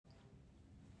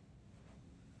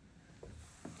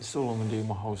It's all I'm going to do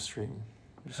my whole stream.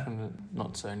 I'm just going to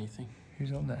not say anything.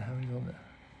 Who's on there? How many's on there?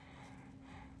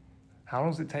 How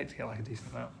long does it take to get like a decent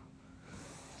amount?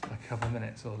 Like a couple of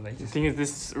minutes or later? The thing is,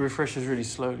 this refreshes really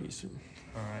slowly. So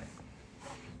Alright.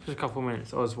 just a couple of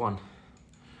minutes. Oh, it's one.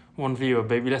 One viewer,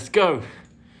 baby. Let's go.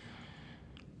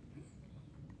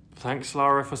 Thanks,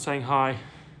 Lara, for saying hi.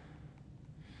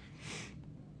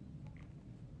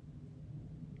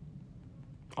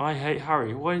 I hate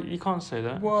Harry. Why? You can't say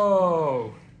that.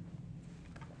 Whoa!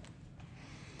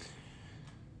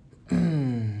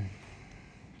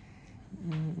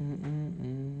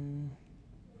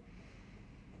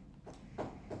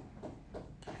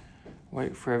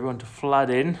 Wait for everyone to flood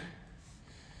in.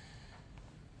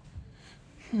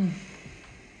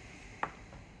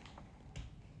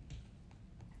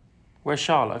 Where's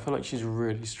Charlotte? I feel like she's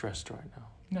really stressed right now.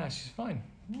 No, she's fine.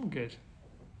 All good.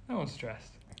 No one's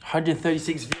stressed.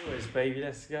 136 viewers, baby.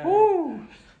 Let's go. Woo!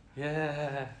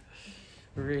 Yeah.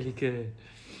 Really good.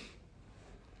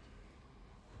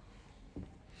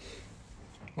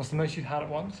 What's the most you've had at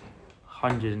once?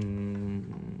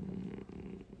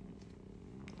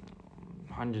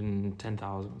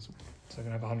 110,000 or something. So we're going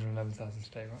to have 111,000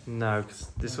 today, right? No,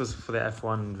 because this was for the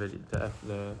F1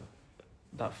 video,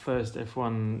 that first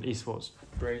F1 esports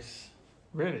race.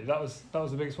 Really? That was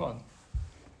the biggest one?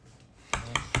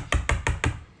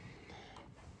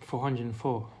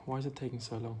 404. Why is it taking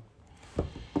so long?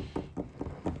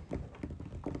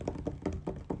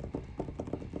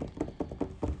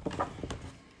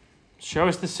 Show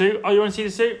us the suit. Oh, you want to see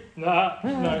the suit? Nah,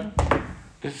 no.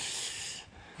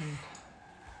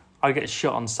 I get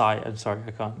shot on sight. I'm sorry,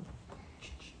 I can't.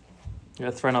 You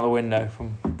got thrown out the window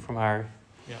from Harry.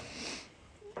 Yeah.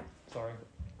 Sorry.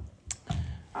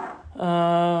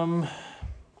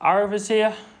 Arava's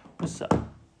here. What's up?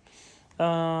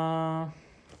 How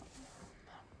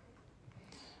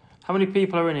many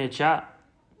people are in here, chat?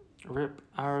 Rip,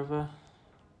 Arava,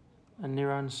 and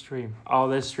Niran stream. Oh,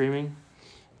 they're streaming.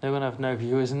 They're gonna have no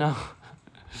viewers now.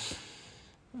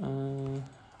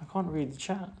 I can't read the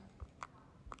chat.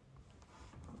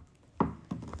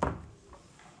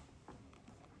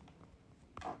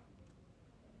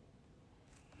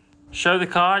 Show the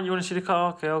car. You want to see the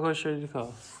car? Okay, I'll go show you the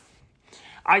car.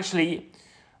 Actually,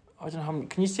 I don't know how many.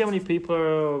 Can you see how many people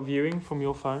are viewing from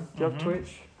your phone? Do you have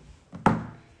Twitch?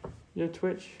 You have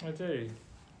Twitch? I do.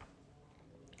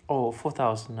 Oh,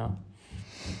 4,000 now.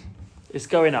 It's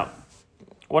going up.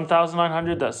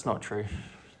 1,900, that's not true.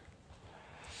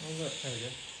 Oh, look, there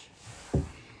we go.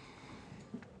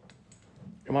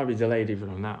 It might be delayed even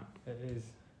on that. It is.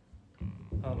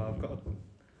 Oh no, I've got a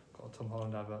Tom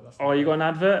Holland advert. That's Oh, you got an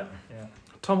advert? Yeah.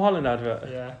 Tom Holland advert?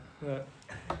 Yeah, look.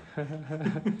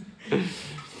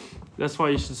 That's why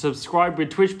you should subscribe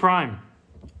with Twitch Prime.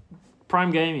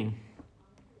 Prime Gaming.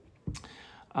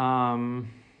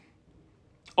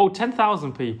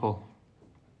 10,000 people.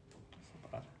 That's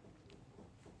not bad.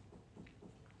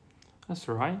 That's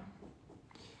all right.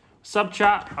 Sub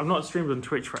chat. I've not streamed on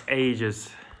Twitch for ages.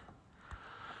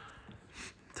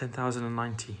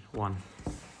 10,091.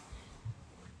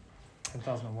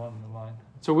 10,001 the line.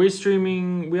 So we're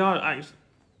streaming. We are actually.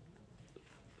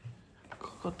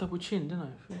 Got double chin, didn't I?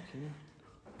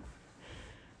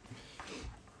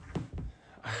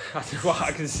 I don't know what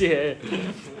I can see it.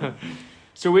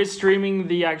 So we're streaming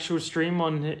the actual stream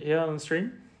on here on the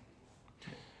stream.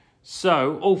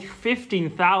 So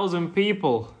 15,000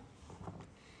 people.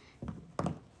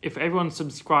 If everyone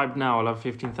subscribed now, I'll have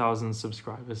 15,000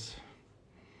 subscribers.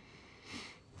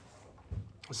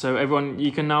 So everyone,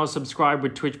 you can now subscribe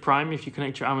with Twitch Prime if you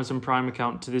connect your Amazon Prime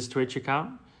account to this Twitch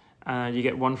account. You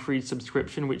get one free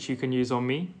subscription, which you can use on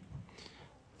me.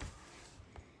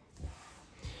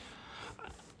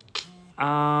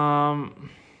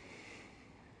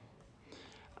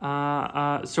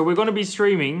 So we're going to be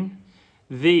streaming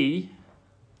the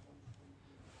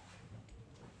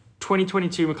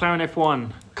 2022 McLaren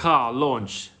F1 car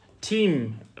launch,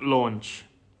 team launch.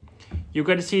 You'll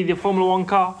get to see the Formula 1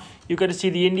 car, you'll get to see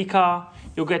the Indy car,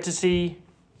 you'll get to see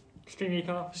Extreme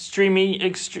E-Car.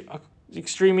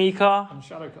 Extreme E-Car. And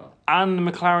Shadow Car. And the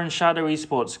McLaren Shadow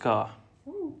Esports car.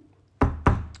 Woo.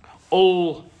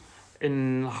 All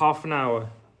in half an hour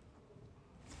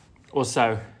or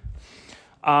so.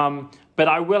 But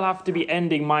I will have to be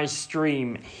ending my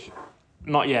stream.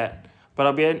 Not yet. But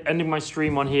I'll be ending my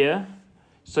stream on here.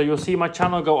 So you'll see my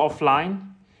channel go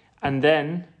offline. And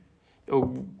then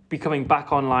it'll be coming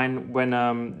back online when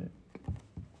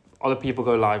other people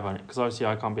go live on it. Because obviously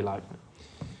I can't be live on it.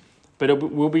 But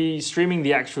we'll be streaming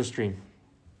the actual stream.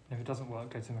 If it doesn't work,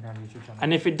 go to the McLaren YouTube channel.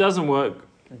 And if it doesn't work,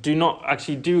 do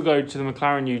go to the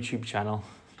McLaren YouTube channel.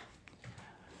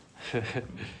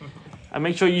 And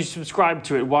make sure you subscribe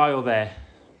to it while you're there.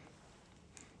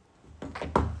 You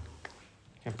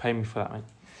can pay me for that, mate.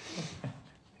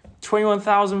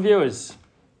 21,000 viewers.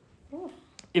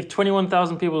 If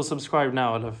 21,000 people subscribe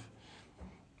now, I'd have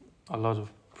a lot of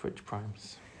Twitch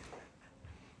Primes.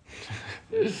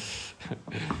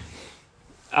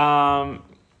 Am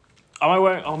I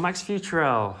wearing... Oh, Max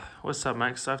Futurel. What's up,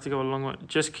 Max? I have to go a long way.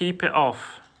 Just keep it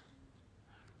off.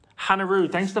 Hannah Roo,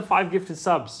 thanks for the 5 gifted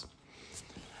subs.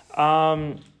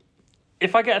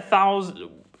 If I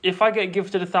get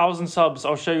gifted 1,000 subs,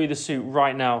 I'll show you the suit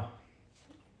right now.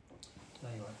 No,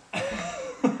 you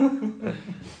won't.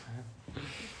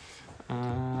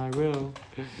 I will.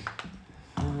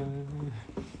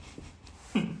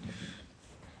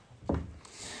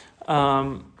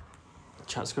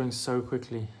 Chat's going so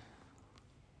quickly.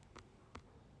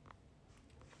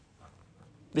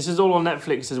 This is all on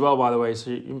Netflix as well, by the way, so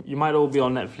you might all be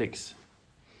on Netflix.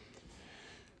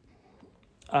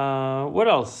 What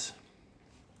else?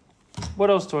 What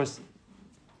else do I...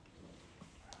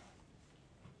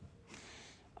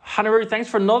 Hannah, thanks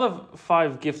for another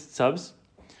 5 gift subs.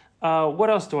 What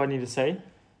else do I need to say?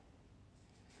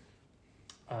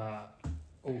 All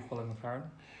follow McLaren.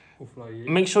 All follow you.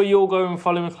 Make sure you all go and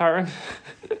follow McLaren.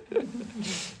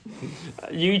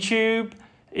 YouTube,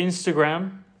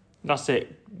 Instagram. That's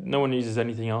it. No one uses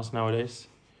anything else nowadays.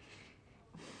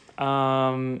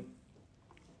 What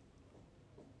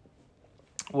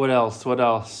else? What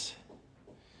else?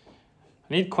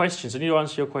 I need questions. I need to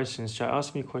answer your questions, chat.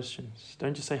 Ask me questions.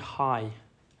 Don't just say hi.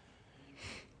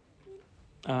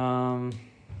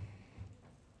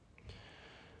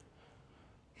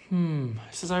 It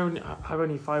says I have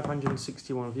only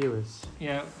 561 viewers.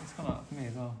 Yeah, it's gone up for me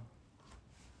as well.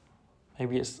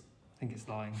 Maybe it's... I think it's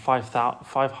lying.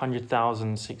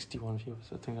 500,061 viewers.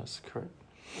 I think that's correct.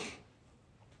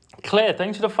 Claire,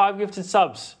 thanks for the 5 gifted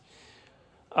subs.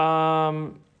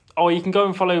 Oh, you can go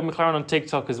and follow McLaren on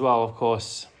TikTok as well, of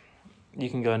course. You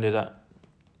can go and do that.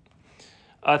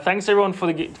 Thanks everyone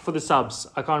for the subs.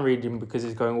 I can't read them because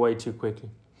it's going way too quickly.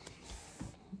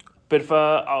 But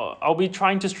I'll be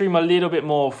trying to stream a little bit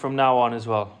more from now on as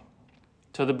well,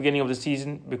 till the beginning of the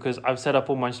season, because I've set up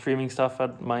all my streaming stuff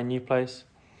at my new place.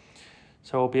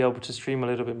 So I'll be able to stream a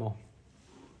little bit more.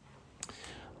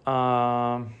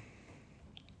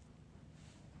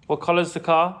 What color is the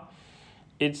car?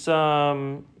 It's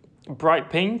bright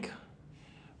pink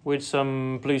with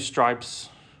some blue stripes.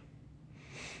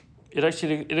 It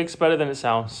looks better than it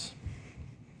sounds.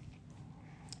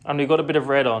 And we got a bit of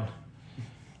red on.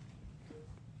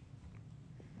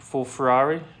 For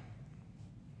Ferrari.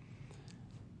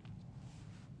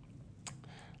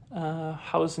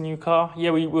 How's the new car?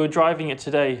 Yeah, we were driving it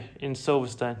today in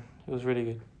Silverstone. It was really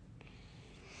good.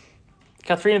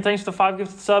 Catherine, thanks for the 5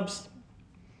 gifted subs.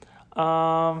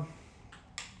 Wal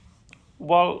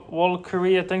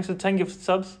Korea, thanks for the 10 gifted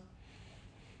subs.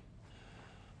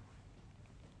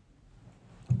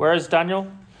 Where is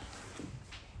Daniel?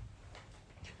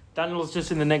 Daniel's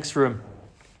just in the next room.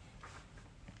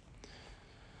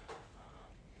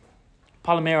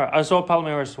 Palmeiras. I saw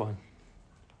Palmeiras one.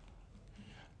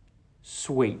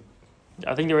 Sweet.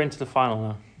 I think they're into the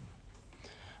final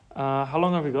now. How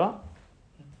long have we got?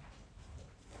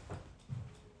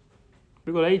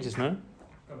 We've got ages, no?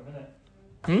 Got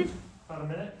a minute. About a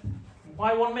minute?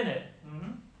 Why 1 minute?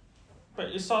 Mm-hmm. But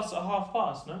it starts at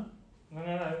 1:30, no? No,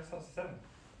 it starts at 7.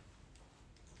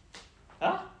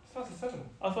 Huh? It starts at 7.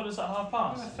 I thought it was at 1:30.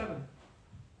 No, it's 7.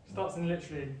 Starts in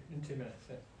literally in 2 minutes.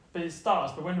 Yeah. But it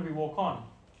starts, but when do we walk on?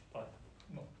 Like,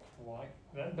 not quite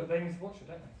then, but they need to watch it,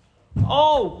 don't they?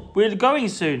 Oh, we're going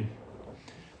soon.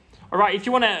 All right, if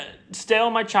you want to stay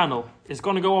on my channel, it's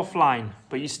going to go offline,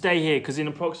 but you stay here because in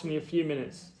approximately a few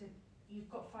minutes. You've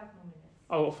got 5 more minutes.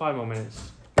 Oh, 5 more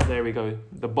minutes. There we go.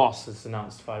 The boss has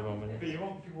announced 5 more minutes. But you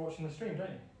want people watching the stream, don't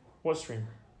you? What stream?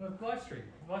 The live stream.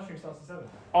 The live stream starts at 7.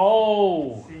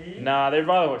 Oh! See? Nah, they'd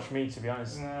rather watch me, to be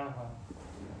honest. No.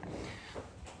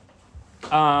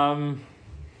 Oh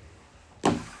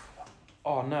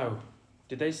no.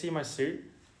 Did they see my suit?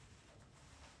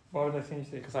 Why would they see you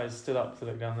see? Because I stood up to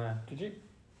look down there. Did you?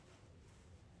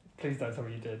 Please don't tell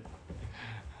me you did.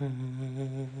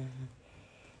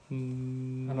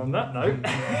 And on that note,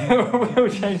 we'll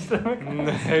change them.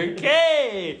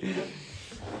 Okay!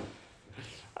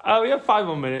 We have 5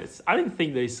 more minutes. I didn't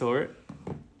think they saw it.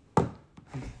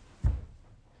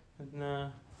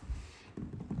 No.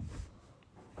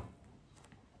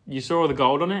 You saw all the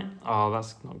gold on it? Oh,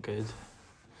 that's not good.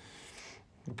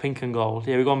 Pink and gold.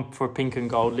 Yeah, we've gone for a pink and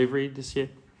gold livery this year.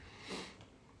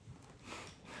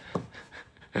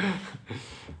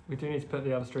 We do need to put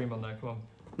the other stream on though, come on.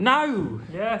 No!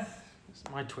 Yes. It's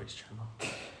my Twitch channel.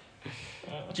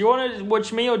 Do you want to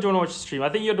watch me or do you want to watch the stream? I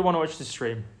think you'd want to watch the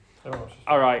stream.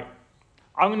 Alright.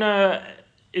 I'm going to...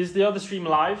 Is the other stream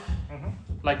live? Mm-hmm.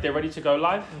 Like they're ready to go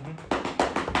live? Mm-hmm.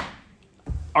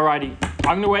 Alrighty.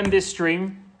 I'm going to end this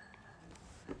stream.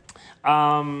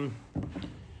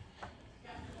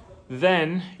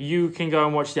 Then you can go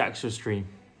and watch the actual stream.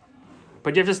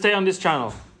 But you have to stay on this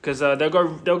channel. Because they'll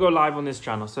go live on this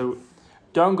channel. So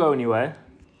don't go anywhere.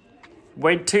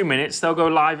 Wait 2 minutes. They'll go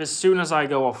live as soon as I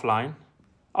go offline.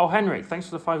 Oh, Henrik, thanks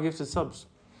for the 5 gifted subs.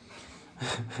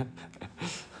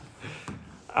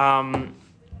 I'm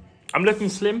looking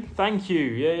slim. Thank you.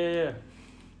 Yeah.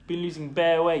 Been losing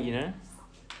bare weight, you know.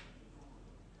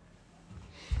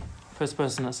 First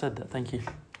person that said that. Thank you.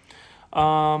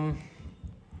 I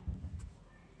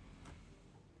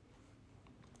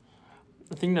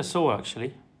think that's all,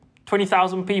 actually.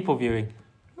 20,000 people viewing.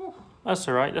 That's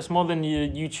all right. That's more than your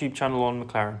YouTube channel on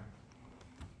McLaren.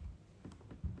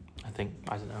 I think.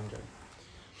 I don't know. I'm joking.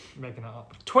 Making that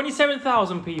up.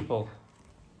 27,000 people.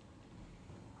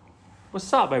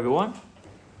 What's up, everyone?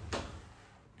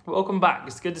 Welcome back.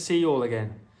 It's good to see you all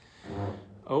again.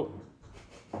 Oh.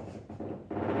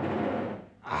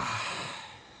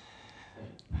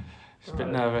 Just a bit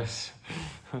nervous.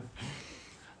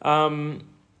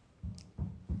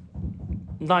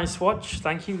 Nice watch.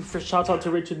 Thank you. For shout out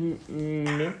to Richard.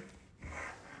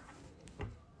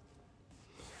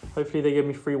 Hopefully they give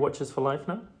me free watches for life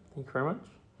now. Thank you very much.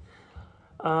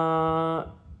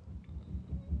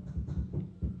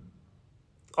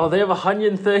 Oh, they have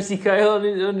 130k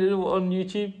on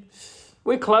YouTube.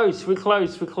 We're close. We're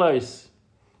close.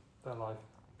 They're live.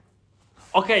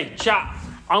 Okay, chat.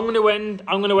 I'm gonna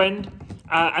end.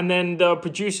 And then the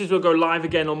producers will go live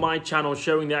again on my channel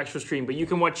showing the actual stream. But you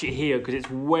can watch it here because it's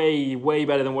way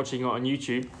better than watching it on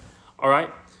YouTube. All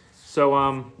right.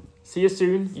 So see you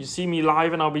soon. You see me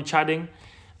live and I'll be chatting.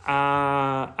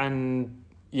 And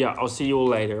yeah, I'll see you all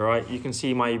later. All right. You can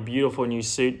see my beautiful new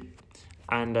suit.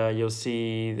 And you'll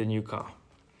see the new car.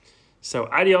 So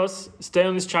adios. Stay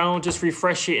on this channel. Just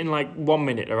refresh it in like 1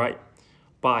 minute. All right.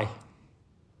 Bye.